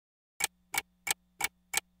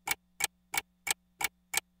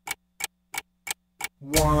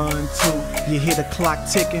1, 2, you hear the clock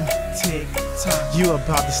ticking, tick tock. You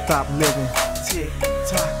about to stop living, tick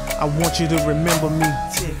tock. I want you to remember me,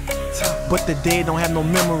 tick tock. But the dead don't have no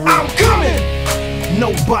memory. I'm coming.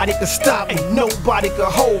 Nobody can stop me, nobody can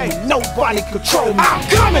hold me, nobody control me. I'm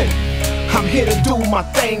coming. I'm here to do my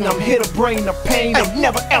thing, I'm here to bring the pain. I'm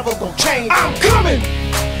never ever gonna change. I'm coming.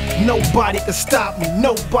 Nobody can stop me,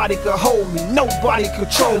 nobody can hold me, nobody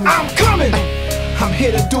control me. I'm coming. I'm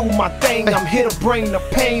here to do my thing, I'm here to bring the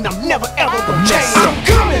pain. I'm never ever gonna change. I'm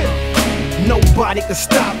coming. Nobody can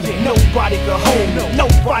stop me, nobody can hold me,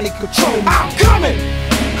 nobody control me. I'm coming.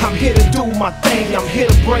 I'm here to do my thing, I'm here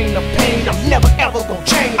to bring the pain. I'm never ever gonna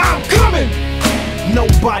change. I'm coming.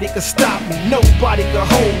 Nobody can stop me, nobody can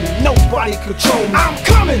hold me, nobody control me. I'm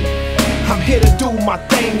coming. I'm here to do my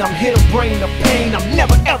thing, I'm here to bring the pain. I'm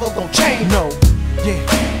never ever gonna change. No, yeah,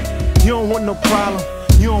 you don't want no problem,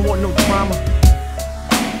 you don't want no drama.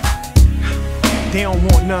 They don't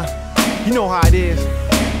want none, you know how it is.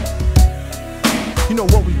 You know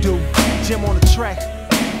what we do, Jim on the track,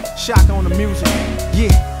 Shaka on the music,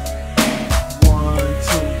 yeah.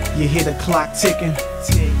 1, 2, you hear the clock ticking,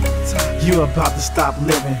 tick tock. You about to stop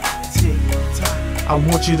living, tick tock. I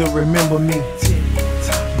want you to remember me, tick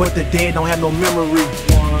tock. But the dead don't have no memory.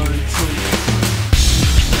 1, 2.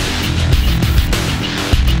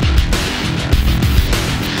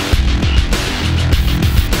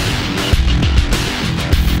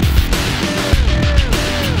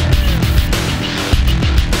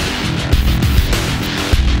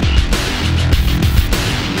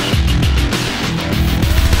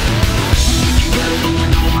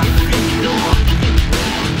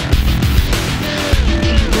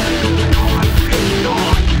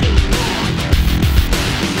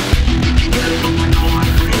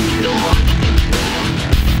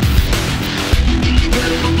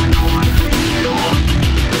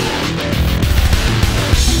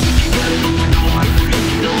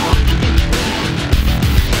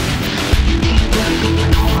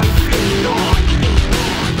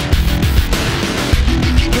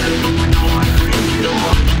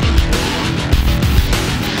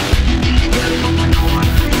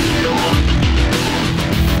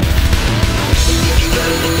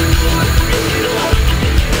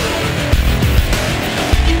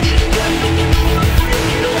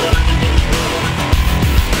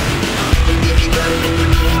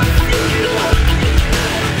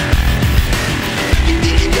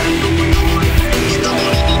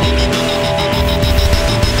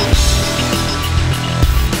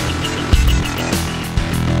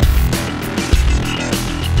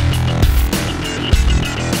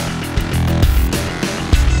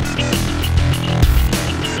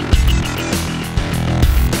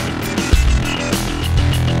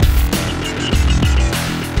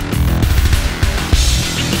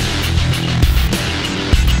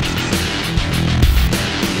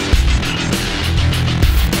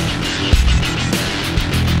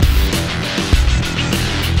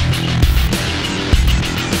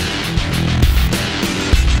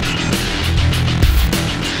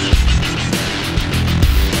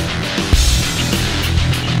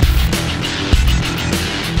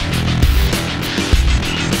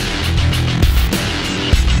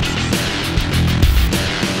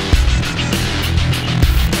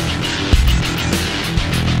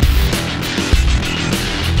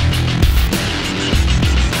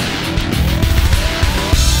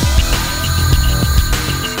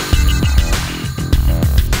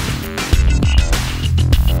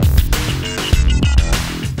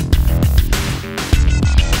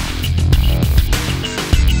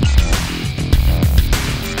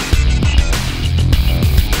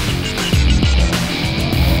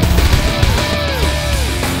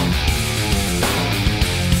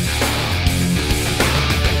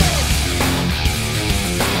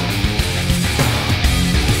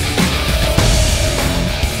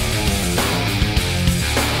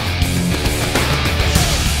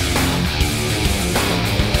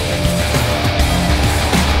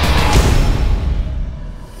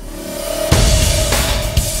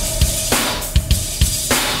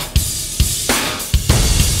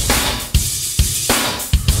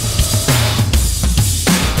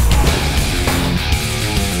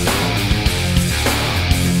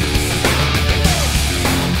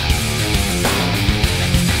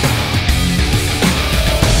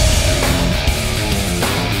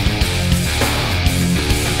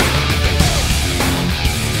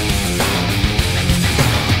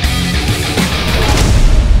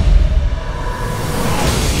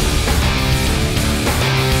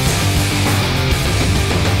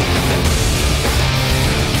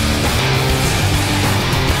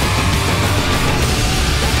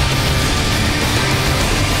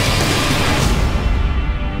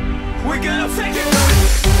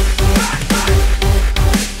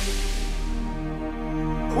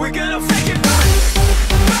 it or fake it.